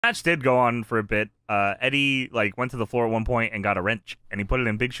Match did go on for a bit. Eddie like went to the floor at one point and got a wrench, and he put it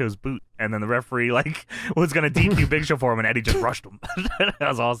in Big Show's boot. And then the referee like was gonna DQ Big Show for him, and Eddie just rushed him. That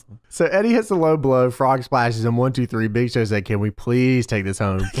was awesome. So Eddie hits the low blow. Frog splashes him. 1, 2, 3. Big Show said, "Can we please take this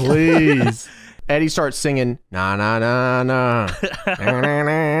home, please?" Eddie starts singing na na na na na na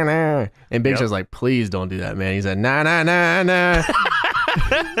na na, and Big Show's like, "Please don't do that, man." He said, "Na na na na."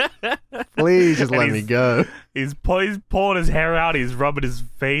 Please just let me go. He's pulling his hair out. He's rubbing his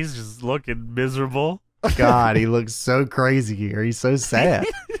face, just looking miserable. God, he looks so crazy here. He's so sad.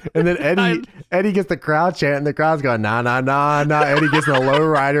 And then Eddie gets the crowd chanting. The crowd's going, nah, nah, nah, nah. Eddie gets the low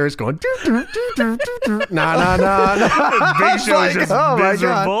riders going, doo, doo, doo, doo, doo, doo. Nah, nah, nah, nah. Big Show's like, just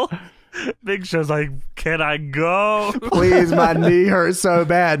miserable. Big Show's like, can I go? Please, my knee hurts so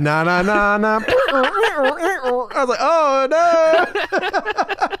bad. Nah, nah, nah, nah. I was like, oh, no.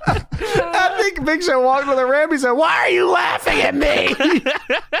 I think Big Show walked to the ramp. He said, why are you laughing at me?